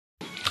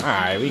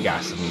Alright, we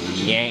got some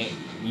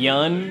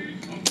Yun.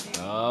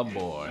 Oh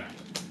boy.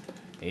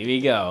 Here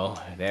we go.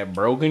 That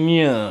broken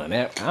Yun.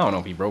 I don't know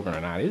if he's broken or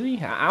not, is he?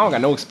 I don't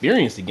got no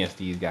experience against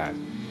these guys.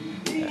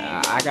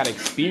 I got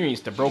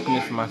experience to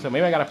brokenness for myself.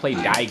 Maybe I gotta play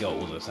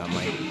Daigos or something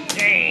like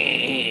that.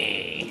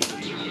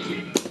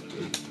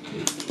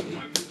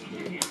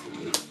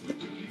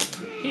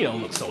 He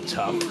don't look so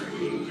tough.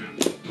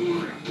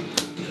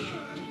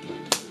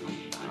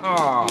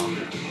 Oh,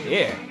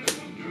 yeah.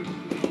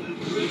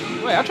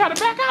 Wait, I'll try to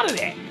back out of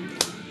that.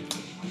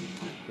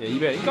 Yeah, you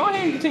better go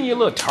ahead and continue your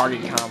little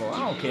target combo. I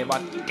don't care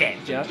about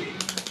that junk.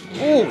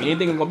 Ooh, you didn't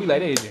think it was gonna be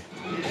like that, did you?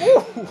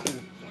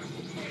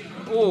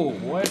 Ooh. Ooh,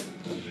 what?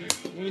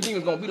 You didn't think it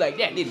was gonna be like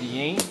that, did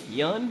you,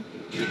 Yun?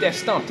 Get that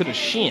stump to the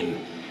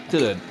shin.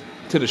 To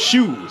the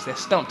shoes. That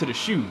stump to the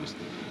shoes.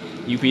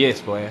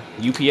 UPS, boy.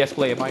 UPS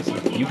player Bison.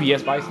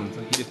 UPS Bison.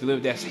 He just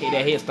delivered that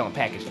head stump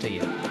package to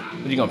you.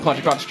 What, you gonna punch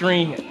across the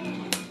screen?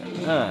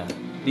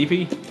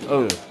 DP?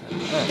 Oh.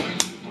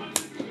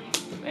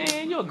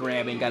 Man, your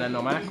grab ain't got nothing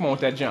on mine. Come on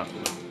with that jump.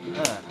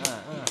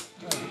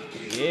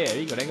 Yeah, there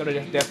you go. There go to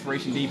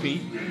desperation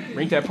DP.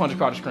 Bring that punch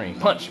across the screen.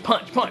 Punch,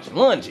 punch, punch.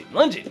 Lunge it,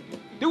 lunge it.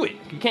 Do it.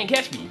 You can't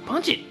catch me.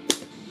 Punch it.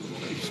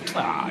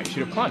 Ah, you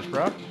should have punched,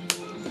 bro.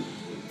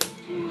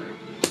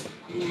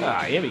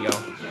 Ah, here we go.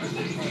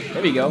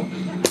 Here we go.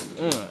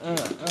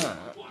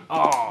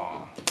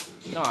 Oh.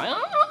 No,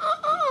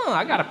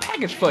 I got a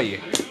package for you.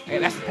 Hey,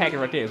 that's the package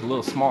right there. It's a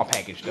little small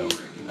package, though.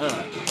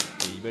 Yeah,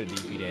 you better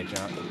DP that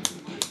jump.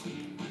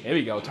 There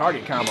we go.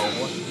 Target combo,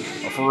 boy.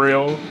 Oh, for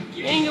real?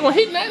 You ain't gonna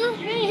hit nothing.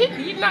 You ain't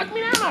hitting. You knocked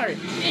me down already.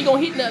 You ain't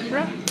gonna hit nothing,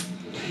 bro.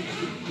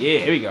 Yeah,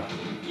 here we go.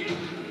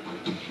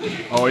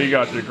 Oh, you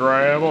got the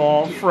grab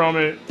off from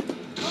it.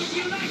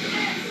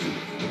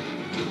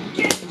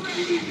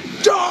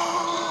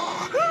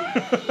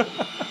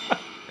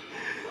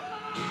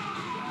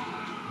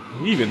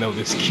 Even though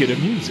this kid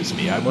amuses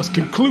me, I must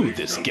conclude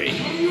this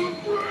game.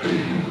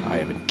 I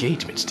have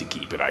engagements to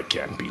keep and I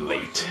can't be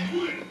late.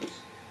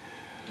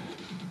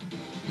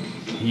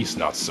 He's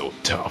not so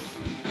tough.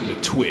 The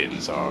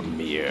twins are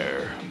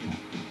mere...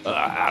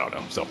 I don't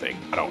know, something.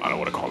 I don't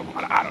want to call them.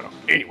 I don't know.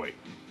 Anyway.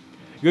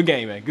 Good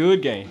game, man.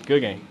 Good game.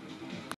 Good game.